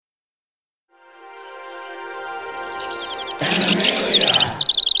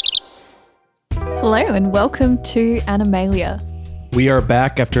Hello and welcome to Animalia. We are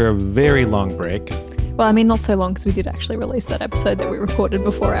back after a very long break. Well, I mean, not so long because we did actually release that episode that we recorded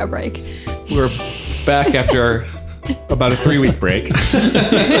before our break. We're back after about a 3-week break.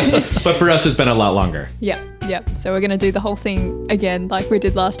 But for us, it's been a lot longer. Yeah. So we're going to do the whole thing again like we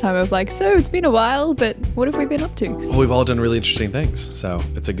did last time of like, so it's been a while, but what have we been up to? Well, we've all done really interesting things, so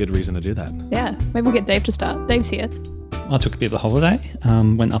it's a good reason to do that. Yeah, maybe we'll get Dave to start. Dave's here. I took a bit of a holiday,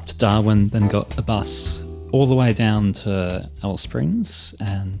 went up to Darwin, then got a bus all the way down to Alice Springs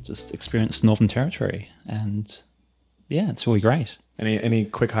and just experienced Northern Territory. And yeah, it's really great. Any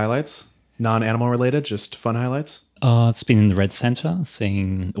quick highlights? Non-animal related, just fun highlights? It's been in the Red Centre,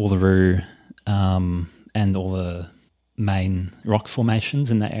 seeing Uluru and all the main rock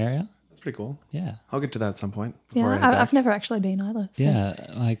formations in that area. That's pretty cool. Yeah. I'll get to that at some point. Yeah, I've never actually been either. So.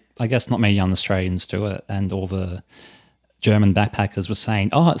 Yeah, I guess not many young Australians do it, and all the German backpackers were saying,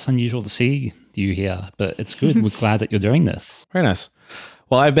 it's unusual to see you here, but it's good. We're glad that you're doing this. Very nice.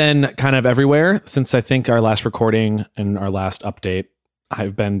 Well, I've been kind of everywhere since I think our last recording and our last update.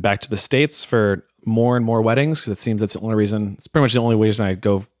 I've been back to the States for more and more weddings because it seems that's the only reason. It's pretty much the only reason I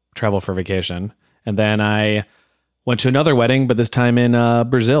go travel for vacation. And then I went to another wedding, but this time in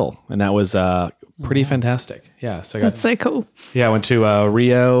Brazil, and that was pretty fantastic. Yeah, so that's so cool. Yeah, I went to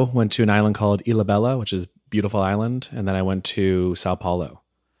Rio, went to an island called Ilhabela, which is a beautiful island, and then I went to Sao Paulo.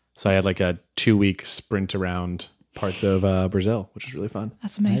 So I had like a 2-week sprint around parts of Brazil, which was really fun.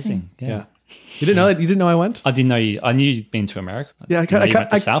 That's amazing. Yeah. You didn't know that? You didn't know I went? I didn't know you. I knew you'd been to America. Yeah, I went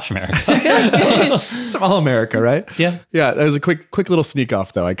to South America. It's all America, right? Yeah. Yeah, that was a quick little sneak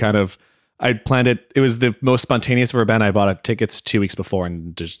off, though. I planned it. It was the most spontaneous I've ever been. I bought tickets 2 weeks before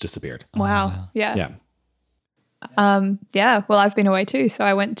and just disappeared. Wow. Yeah. Yeah. Well, I've been away too. So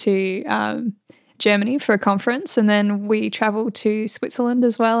I went to Germany for a conference, and then we traveled to Switzerland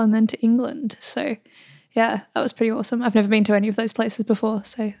as well, and then to England. So yeah, that was pretty awesome. I've never been to any of those places before,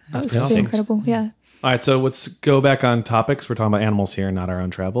 so that was pretty awesome. incredible. Yeah. All right, so let's go back on topics. We're talking about animals here, not our own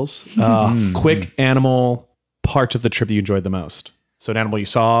travels. Quick animal part of the trip that you enjoyed the most. So an animal you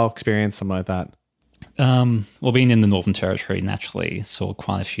saw, experienced, something like that. Well, being in the Northern Territory, naturally saw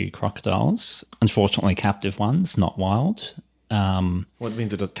quite a few crocodiles. Unfortunately, captive ones, not wild. Well, it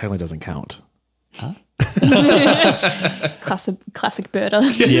means it technically doesn't count. Huh? Classic birder.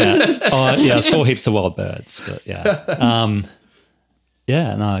 Yeah. I saw heaps of wild birds, but yeah.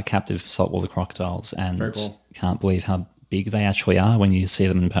 Captive saltwater crocodiles, and very cool. Can't believe how big they actually are when you see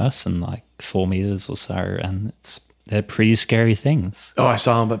them in person, like 4 meters or so, and they're pretty scary things. Oh, I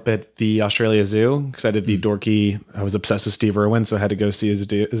saw them at the Australia Zoo because I did the dorky. I was obsessed with Steve Irwin, so I had to go see a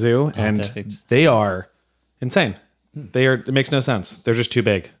zoo, and perfect. They are insane. It makes no sense. They're just too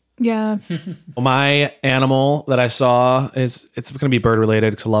big. Yeah. Well, my animal that I saw it's going to be bird related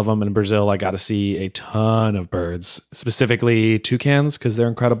because I love them. In Brazil, I got to see a ton of birds, specifically toucans because they're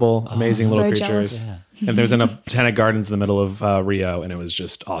incredible, amazing little creatures. Yeah. And there's an botanic gardens in the middle of Rio, and it was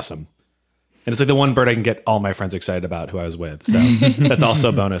just awesome. And it's like the one bird I can get all my friends excited about who I was with. So that's also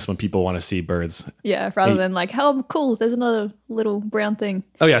a bonus when people want to see birds. Yeah, rather than like, how cool, there's another little brown thing.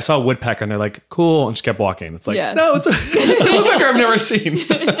 Oh yeah, I saw a woodpecker and they're like, cool, and just kept walking. It's like, no, it's a woodpecker I've never seen.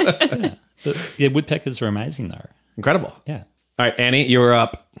 Woodpeckers are amazing though. Incredible. Yeah. All right, Annie, you were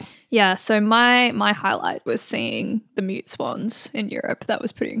up. Yeah, so my highlight was seeing the mute swans in Europe. That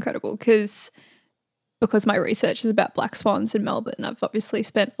was pretty incredible because my research is about black swans in Melbourne. I've obviously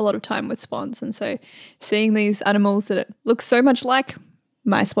spent a lot of time with swans, and so seeing these animals that look so much like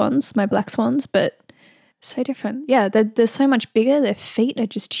my swans, my black swans, but so different. Yeah, they're so much bigger. Their feet are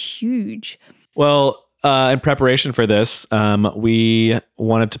just huge. Well, in preparation for this, we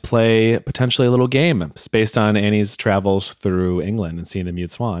wanted to play potentially a little game. It's based on Annie's travels through England and seeing the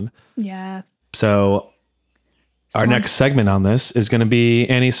mute swan. Yeah. So our next segment on this is going to be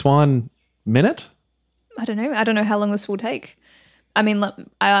Annie's Swan Minute. I don't know how long this will take. I mean,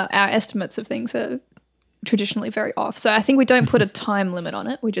 our estimates of things are traditionally very off. So I think we don't put a time limit on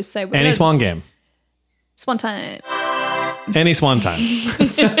it. We just say... Annie Swan game. Swan time. Annie Swan time.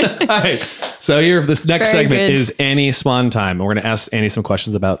 All right. So this next Very segment good. is Annie Swan time. And we're going to ask Annie some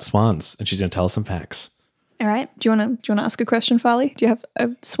questions about swans. And she's going to tell us some facts. All right. Do you want to ask a question, Farley? Do you have a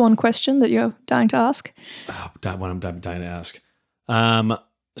swan question that you're dying to ask? Oh, that one I'm dying to ask.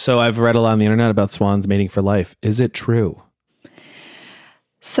 So I've read a lot on the internet about swans mating for life. Is it true?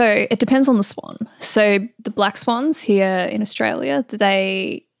 So it depends on the swan. So the black swans here in Australia,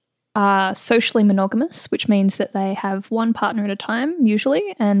 they are socially monogamous, which means that they have one partner at a time usually,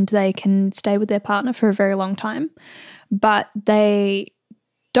 and they can stay with their partner for a very long time. But they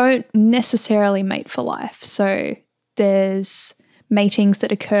don't necessarily mate for life. So there's matings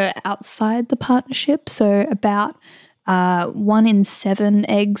that occur outside the partnership. So about 1 in 7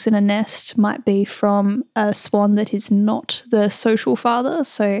 eggs in a nest might be from a swan that is not the social father.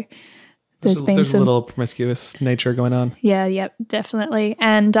 So there's a little promiscuous nature going on. Yeah, definitely.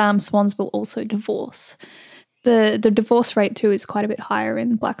 And swans will also divorce. The divorce rate too is quite a bit higher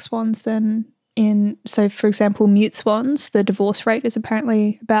in black swans than so for example, mute swans, the divorce rate is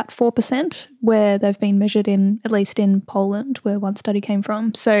apparently about 4%, where they've been measured at least in Poland, where one study came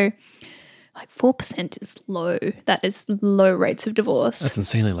from. So like 4% is low. That is low rates of divorce. That's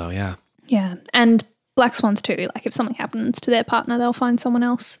insanely low, yeah. Yeah. And black swans too, like if something happens to their partner, they'll find someone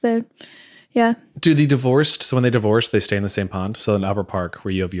else. Yeah. Do the divorced, so when they divorce, they stay in the same pond? So in Albert Park,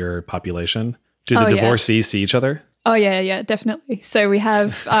 where you have your population, do the divorcees see each other? Oh, yeah, definitely. So we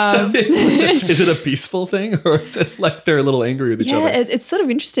have... is it a peaceful thing, or is it like they're a little angry with each other? Yeah, it's sort of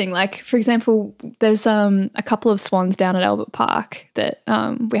interesting. Like, for example, there's a couple of swans down at Albert Park that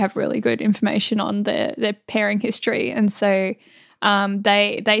we have really good information on their pairing history. And so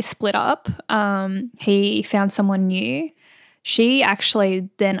they split up. He found someone new. She actually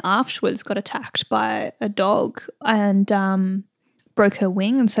then afterwards got attacked by a dog and broke her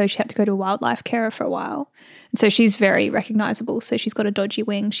wing, and so she had to go to a wildlife carer for a while. And so she's very recognizable. So she's got a dodgy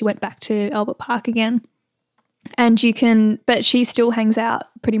wing. She went back to Albert Park again. But she still hangs out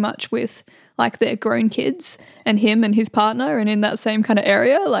pretty much with like their grown kids and him and his partner, and in that same kind of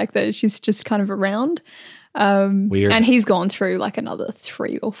area, like she's just kind of around. Weird. And he's gone through like another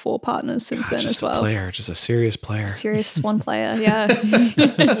 3 or 4 partners since then as well. Just a serious player. Serious swan player, yeah.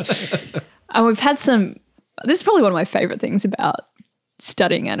 And we've had this is probably one of my favorite things about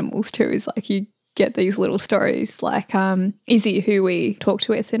studying animals too, is like you get these little stories like Izzy, who we talked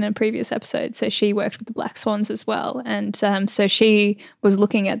with in a previous episode. So she worked with the black swans as well. And so she was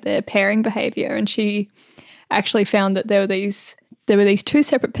looking at their pairing behavior, and she actually found that there were these 2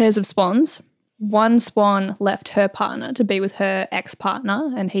 separate pairs of swans. One swan left her partner to be with her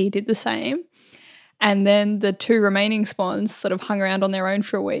ex-partner, and he did the same. And then the 2 remaining swans sort of hung around on their own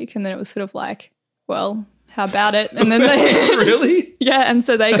for a week, and then it was sort of like, well, how about it? And then they Really? Yeah, and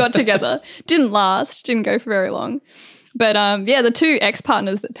so they got together. Didn't last, didn't go for very long. But the 2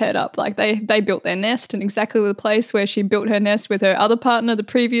 ex-partners that paired up, like they built their nest in exactly the place where she built her nest with her other partner the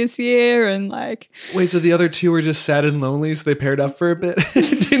previous year, and like... Wait, so the other 2 were just sad and lonely, so they paired up for a bit?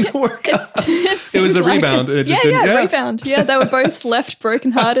 It didn't work out. It was a rebound, and it just didn't... Yeah, rebound. Yeah, they were both left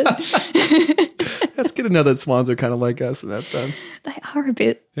brokenhearted. That's good to know that swans are kind of like us in that sense. They are a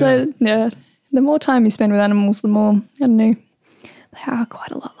bit. Yeah. The more time you spend with animals, the more, I don't know, they are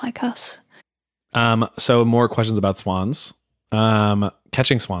quite a lot like us. So more questions about swans.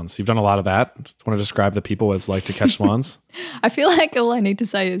 Catching swans. You've done a lot of that. Want to describe the people what it's like to catch swans? I feel like all I need to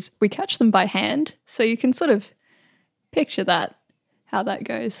say is we catch them by hand, so you can sort of picture how that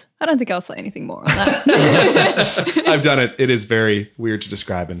goes. I don't think I'll say anything more on that. I've done it. It is very weird to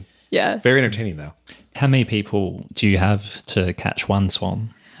describe, and very entertaining though. How many people do you have to catch one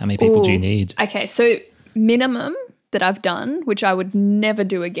swan? How many people do you need? Okay, so minimum that I've done, which I would never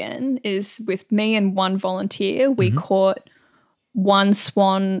do again, is with me and 1 volunteer, we caught 1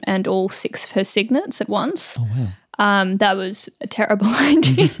 swan and all 6 of her cygnets at once. Oh, wow. That was a terrible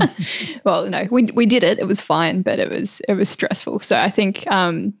idea. Well, no, we did it. It was fine, but it was stressful. So I think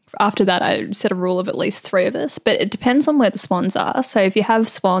after that, I set a rule of at least 3 of us. But it depends on where the swans are. So if you have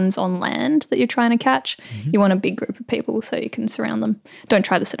swans on land that you're trying to catch, you want a big group of people so you can surround them. Don't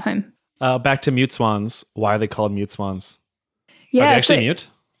try this at home. Back to mute swans. Why are they called mute swans? Yeah, are they actually mute?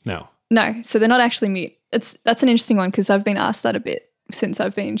 No. No, so they're not actually mute. That's an interesting one because I've been asked that a bit since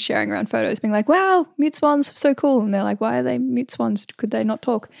I've been sharing around photos, being like, wow, mute swans, so cool. And they're like, why are they mute swans? Could they not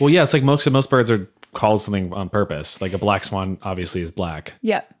talk? Well, yeah, it's like most birds are called something on purpose. Like a black swan obviously is black.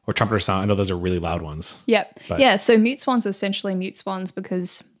 Yep. Or trumpeter swan. I know those are really loud ones. Yep. Yeah, so mute swans are essentially mute swans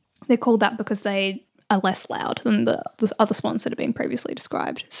because they're called that because they are less loud than the other swans that have been previously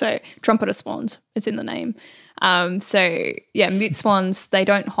described. So trumpeter swans, it's in the name. Mute swans, they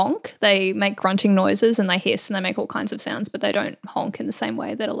don't honk. They make grunting noises and they hiss and they make all kinds of sounds, but they don't honk in the same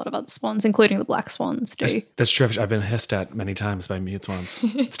way that a lot of other swans, including the black swans, do. That's true. I've been hissed at many times by mute swans.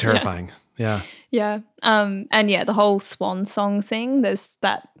 It's terrifying. Yeah. The whole swan song thing, there's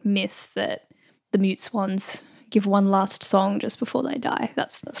that myth that the mute swans give one last song just before they die.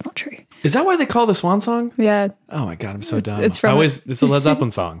 That's not true. Is that why they call the swan song? Yeah. Oh my God, I'm so dumb. It's from it's a Led Zeppelin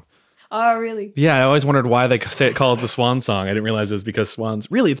song. Oh, really? Yeah, I always wondered why they call it the swan song. I didn't realize it was because swans.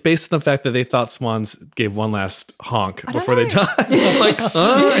 Really, it's based on the fact that they thought swans gave one last honk before they died. I'm like,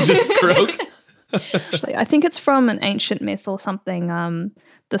 I just croak. Actually, I think it's from an ancient myth or something,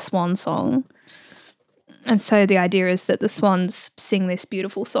 the swan song. And so the idea is that the swans sing this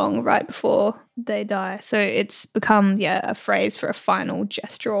beautiful song right before they die. So it's become, a phrase for a final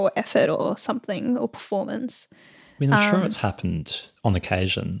gesture or effort or something or performance. I mean, I'm sure it's happened on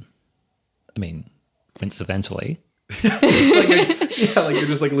occasion. I mean, coincidentally. It's like you're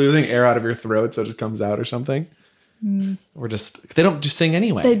just like losing air out of your throat, so it just comes out or something. Or they don't just sing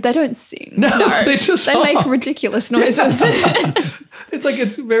anyway. They don't sing. No, they make ridiculous noises. It's like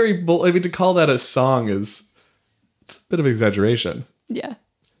it's very bold. I mean, to call that a song it's a bit of exaggeration. Yeah.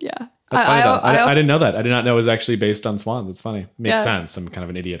 That's funny though. I didn't know that. I did not know it was actually based on swans. It's funny. Makes sense. I'm kind of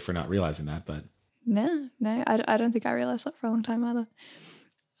an idiot for not realizing that, but no, I don't think I realized that for a long time either.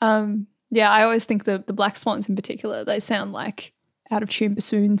 I always think the black swans in particular, they sound like out of tune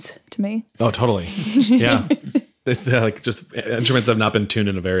bassoons to me. Oh, totally. Yeah. They're like just instruments that have not been tuned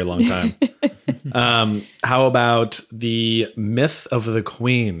in a very long time. How about the myth of the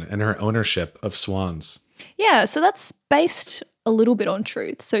queen and her ownership of swans? Yeah, so that's based a little bit on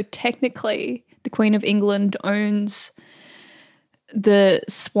truth. So technically, the Queen of England owns the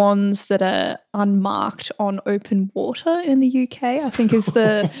swans that are unmarked on open water in the UK, I think is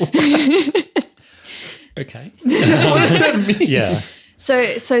the... Okay. What does that mean? Yeah.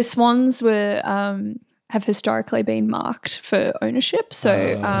 So swans were... have historically been marked for ownership.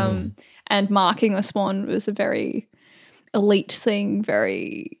 So, and marking a swan was a very elite thing,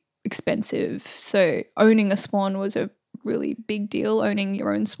 very expensive. So owning a swan was a really big deal, owning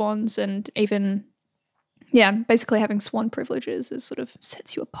your own swans, and even, basically having swan privileges is sort of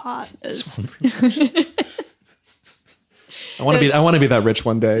sets you apart as Swan privileges. I want to be that rich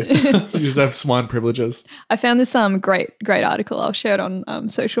one day. You just have swan privileges. I found this great article. I'll share it on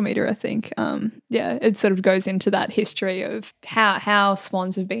social media, I think. It sort of goes into that history of how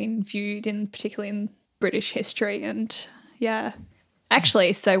swans have been viewed, particularly in British history. And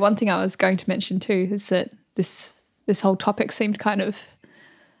actually, so one thing I was going to mention too is that this whole topic seemed kind of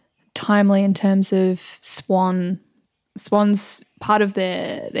timely in terms of swans. Part of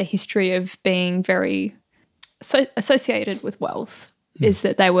their history of being very associated with wealth is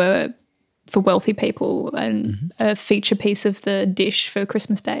that they were for wealthy people and a feature piece of the dish for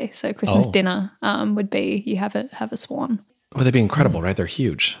Christmas Day. So Christmas dinner would be you have a swan. Oh, they'd be incredible, right? They're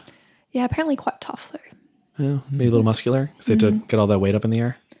huge. Yeah, apparently quite tough though. Yeah, maybe a little muscular because they have to get all that weight up in the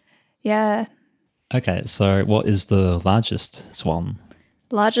air. Yeah. Okay, so what is the largest swan?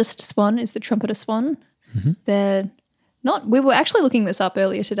 Largest swan is the trumpeter swan. They're not. We were actually looking this up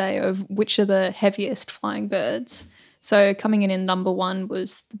earlier today of which are the heaviest flying birds. So coming in number one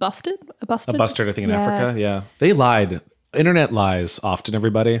was the bustard. A bustard, I think, in Africa. Yeah. They lied. Internet lies often,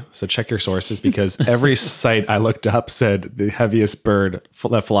 everybody. So check your sources because every site I looked up said the heaviest bird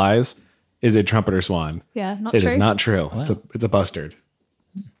that flies is a trumpeter swan. Yeah, not true. true. It is not true. Wow. It's a bustard.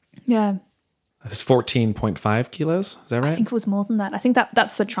 Yeah. It's 14.5 kilos. Is that right? I think it was more than that. I think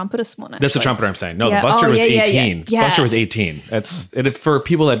that's the trumpeter swan. Actually. That's the trumpeter I'm saying. No, Yeah. the bustard was 18. Yeah. The bustard was 18. For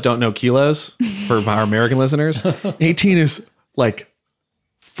people that don't know kilos, for our American listeners, 18 is like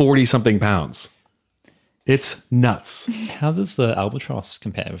 40 something pounds. It's nuts. How does the albatross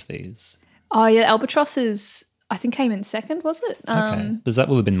compare with these? Oh yeah, albatross I think came in second, was it? Okay, because that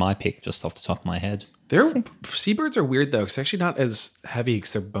would have been my pick just off the top of my head. Seabirds are weird though, because they're actually not as heavy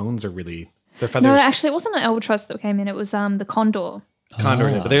because their bones are really... Their feathers. No, actually, it wasn't an albatross that came in. It was the condor.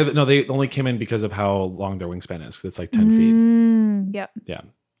 Condor, but they only came in because of how long their wingspan is. 'Cause it's like 10 feet. Yep. Yeah.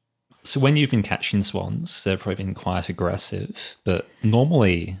 So when you've been catching swans, they've probably been quite aggressive. But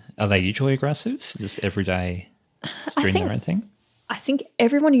normally, are they usually aggressive? Just every day, just doing their own thing? I think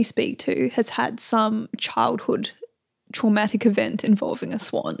everyone you speak to has had some childhood traumatic event involving a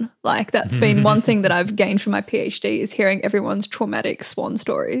swan. Like that's been one thing that I've gained from my PhD is hearing everyone's traumatic swan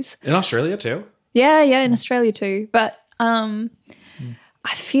stories. In Australia too? Yeah, in Australia too. But I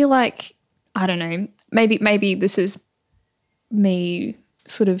feel like, I don't know, maybe this is me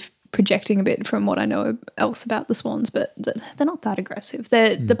sort of projecting a bit from what I know else about the swans, but they're not that aggressive.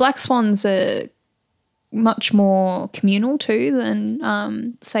 The black swans are much more communal too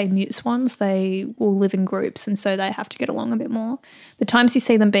than, say, mute swans. They will live in groups and so they have to get along a bit more. The times you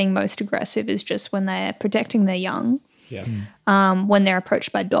see them being most aggressive is just when they're protecting their young, when they're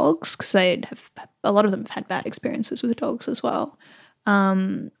approached by dogs, because a lot of them have had bad experiences with dogs as well,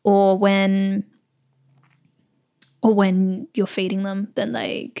 or when you're feeding them, then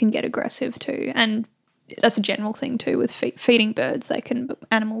they can get aggressive too. And that's a general thing too with feeding birds.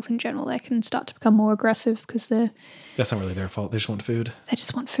 Animals in general, they can start to become more aggressive because that's not really their fault. They just want food. They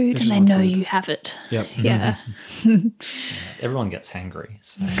just want food and they know you have it. Yep. Yeah. Everyone gets hangry.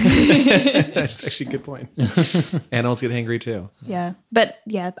 So. That's actually a good point. Animals get hangry too. Yeah. But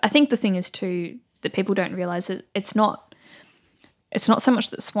yeah, I think the thing is too, that people don't realize it. It's not so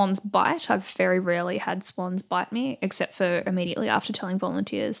much that swans bite. I've very rarely had swans bite me, except for immediately after telling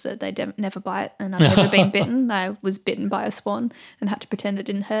volunteers that they never bite, and I've never been bitten. I was bitten by a swan and had to pretend it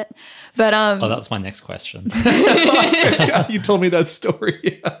didn't hurt. But Oh, that's my next question. God, you told me that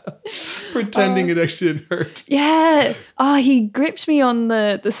story. Pretending it actually didn't hurt. yeah. Oh, he gripped me on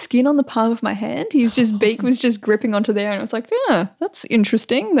the skin on the palm of my hand. His just beak was just gripping onto there, and I was like, yeah, that's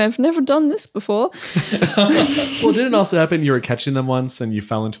interesting. They've never done this before. Well, did it also happen you were catching them once and you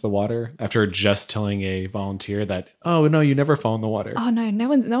fell into the water after just telling a volunteer that, oh no, you never fall in the water? Oh no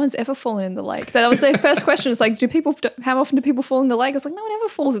one's ever fallen in the lake. That was their first question. It's like, how often do people fall in the lake? I was like, no one ever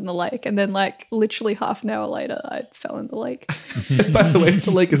falls in the lake. And then like literally half an hour later, I fell in the lake. By the way, the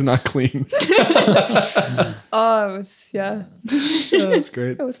lake is not clean. Oh, it was, yeah. Oh, that's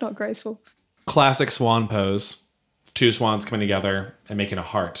great. It was not graceful. Classic swan pose. Two swans coming together and making a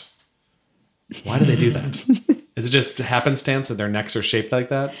heart. Why do they do that? Is it just happenstance that their necks are shaped like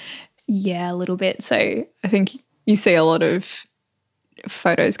that? Yeah, a little bit. So I think you see a lot of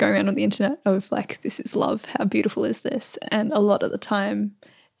photos going around on the internet of like, this is love. How beautiful is this? And a lot of the time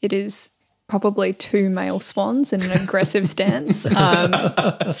it is probably two male swans in an aggressive stance,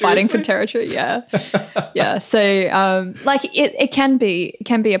 fighting for territory. Yeah. Yeah. So like it can be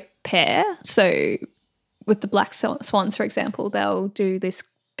a pair. So with the black swans, for example, they'll do this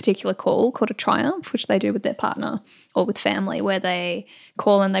particular call called a triumph, which they do with their partner or with family, where they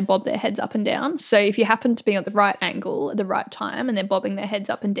call and they bob their heads up and down. So if you happen to be at the right angle at the right time and they're bobbing their heads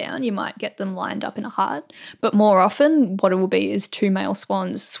up and down, you might get them lined up in a heart. But more often what it will be is two male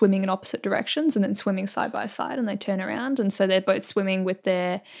swans swimming in opposite directions and then swimming side by side, and they turn around, and so they're both swimming with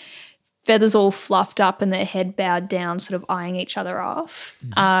their feathers all fluffed up and their head bowed down, sort of eyeing each other off.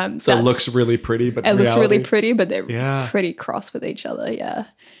 So it looks really pretty, but it looks really pretty, but they're Yeah. pretty cross with each other. Yeah.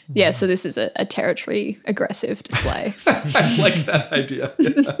 Yeah. So this is a territory aggressive display. I like that idea.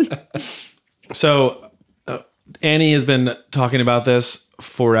 So Annie has been talking about this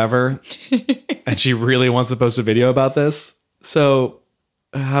forever, and she really wants to post a video about this. So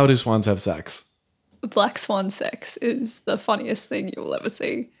how do swans have sex? Black swan sex is the funniest thing you will ever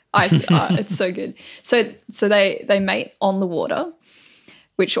see. It's so good. So they mate on the water,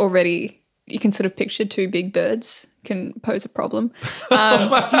 which already you can sort of picture two big birds can pose a problem.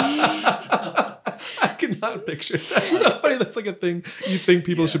 I cannot picture that. That's so funny. That's like a thing you think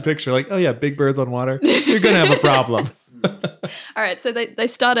people should picture. Like, oh yeah, big birds on water. You're going to have a problem. All right, so they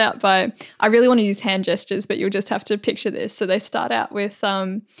start out by, I really want to use hand gestures, but you'll just have to picture this. So they start out with,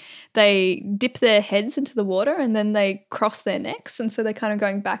 they dip their heads into the water and then they cross their necks. And so they're kind of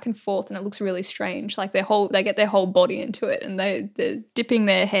going back and forth, and it looks really strange. Like they get their whole body into it, and they're dipping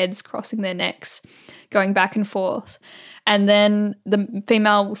their heads, crossing their necks, going back and forth. And then the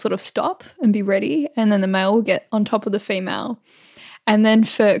female will sort of stop and be ready, and then the male will get on top of the female. And then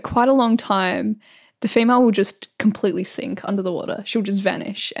for quite a long time, the female will just completely sink under the water. She'll just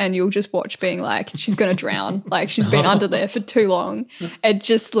vanish, and you'll just watch being like, she's going to drown. Like, she's been under there for too long. It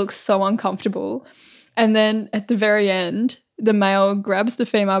just looks so uncomfortable. And then at the very end, the male grabs the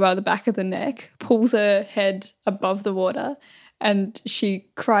female by the back of the neck, pulls her head above the water, and she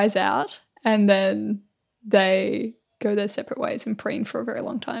cries out. And then they go their separate ways and preen for a very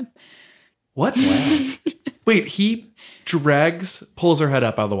long time. What? Wait, he pulls her head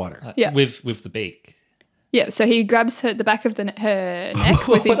up out of the water. Yeah. With the beak. Yeah, so he grabs her the back of her neck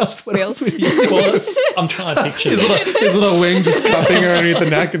with his wheels. Well, I'm trying to picture this. His little wing just cupping her underneath the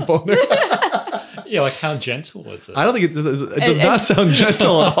neck and pulling her. Yeah, like how gentle was it? I don't think it does not sound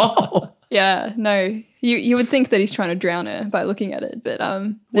gentle at all. Yeah, no. You would think that he's trying to drown her by looking at it, but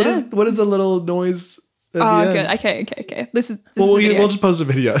What is the little noise? Oh, good. Okay. This is Well, the video. we'll just post a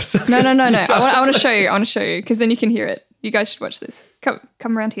video. No. I want to show you. I want to show you because then you can hear it. You guys should watch this.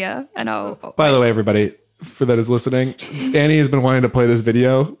 Come around here, and I'll. By the way, everybody, for that is listening, Annie has been wanting to play this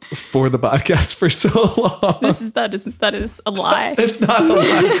video for the podcast for so long. That is a lie. It's not a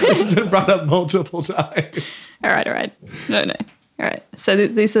lie. This has been brought up multiple times. All right. No. All right. So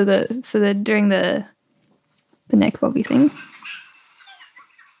they're doing the neck bobby thing.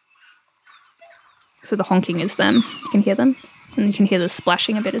 So the honking is them. You can hear them. And you can hear the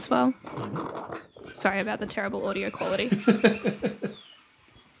splashing a bit as well. Sorry about the terrible audio quality.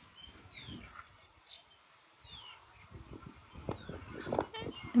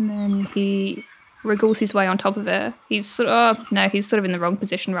 And then he wriggles his way on top of her. He's sort of in the wrong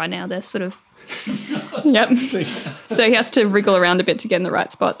position right now. They're sort of... Yep. So he has to wriggle around a bit to get in the right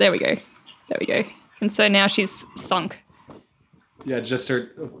spot. There we go. And so now she's sunk. Yeah, just a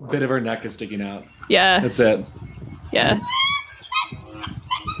bit of her neck is sticking out. Yeah. That's it. Yeah.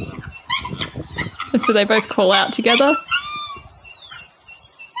 And so they both call out together.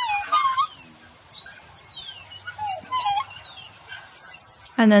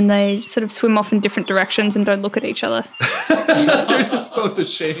 And then they sort of swim off in different directions and don't look at each other. They're just both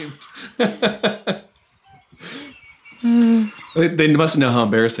ashamed. They must know how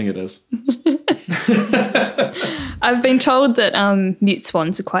embarrassing it is. I've been told that mute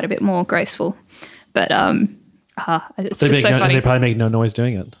swans are quite a bit more graceful. But it's just so funny. They probably make no noise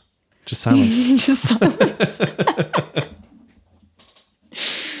doing it. Just silence. Just silence.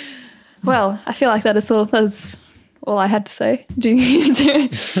 Well, I feel like that's all I had to say. Is there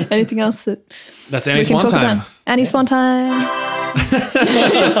anything else that That's Annie Swan time. about? Annie Swan time.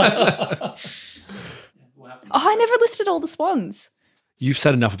 I never listed all the swans. You've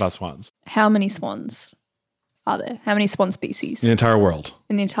said enough about swans. How many swans are there? How many swan species In the entire world.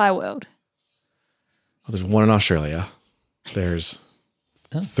 in the entire world? Well, there's one in Australia. There's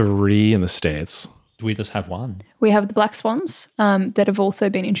 3 in the States. Do we just have one? We have the black swans that have also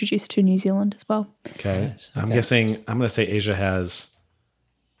been introduced to New Zealand as well. Okay. Right, I'm okay. guessing, I'm going to say Asia has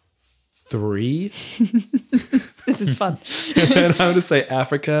 3. This is fun. And I'm going to say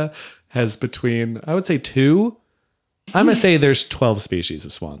Africa has I would say 2. I'm going to say there's 12 species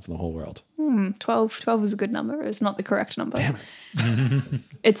of swans in the whole world. 12 is a good number. It's not the correct number. Damn it.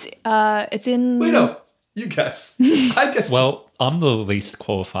 It's in... Wait, no. You guess. I guess. Well, I'm the least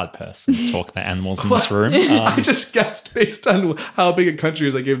qualified person to talk about animals in this room. I just guessed based on how big a country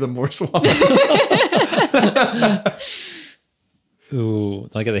is. I gave them more swans. Ooh,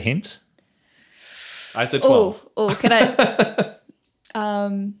 did I get a hint? I said 12. Oh, can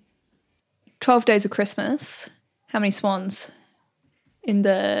I... 12 Days of Christmas. How many swans in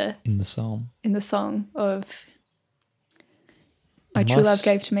the song. of My True Love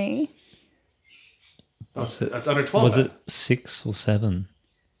Gave to Me? That's under 12. Was it 6 or 7?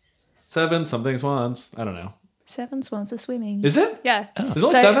 7 something swans. I don't know. 7 swans are swimming. Is it? Yeah. There's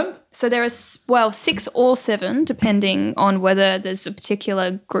only 7? So there are, 6 or 7, depending on whether there's a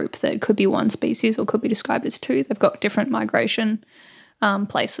particular group that could be one species or could be described as 2. They've got different migration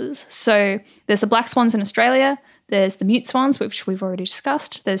places. So there's the black swans in Australia. There's the mute swans, which we've already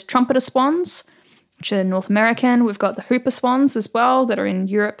discussed. There's trumpeter swans, which are North American. We've got the hooper swans as well that are in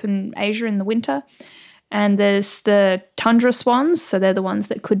Europe and Asia in the winter. And there's the tundra swans, so they're the ones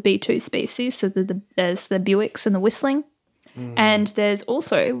that could be 2 species. So there's the Buicks and the whistling. And there's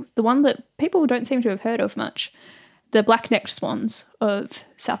also the one that people don't seem to have heard of much, the black-necked swans of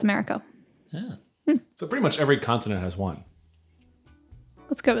South America. Yeah. So pretty much every continent has one.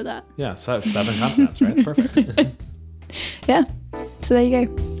 Let's go with that. Yeah, 7 continents, right? That's perfect. Yeah. So there you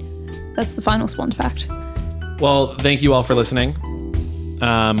go. That's the final swan fact. Well, thank you all for listening.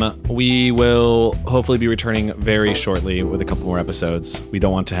 We will hopefully be returning very shortly with a couple more episodes. We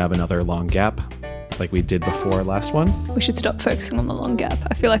don't want to have another long gap like we did before last one. We should stop focusing on the long gap.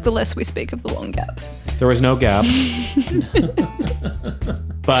 I feel like the less we speak of the long gap. There was no gap.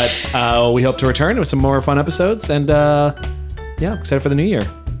 But we hope to return with some more fun episodes. And yeah, excited for the new year.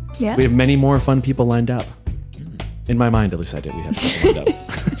 Yeah. We have many more fun people lined up. In my mind, at least I do. We have people lined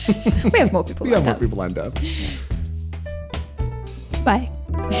up. We have more people We have more people lined up. Bye.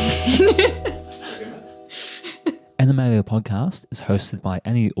 Animator Podcast is hosted by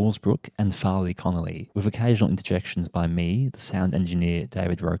Annie Alsbrook and Farley Connolly, with occasional interjections by me, the sound engineer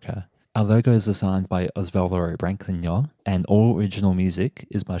David Roker. Our logo is designed by Osvaldo Branquinho, and all original music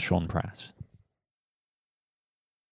is by Sean Pratt.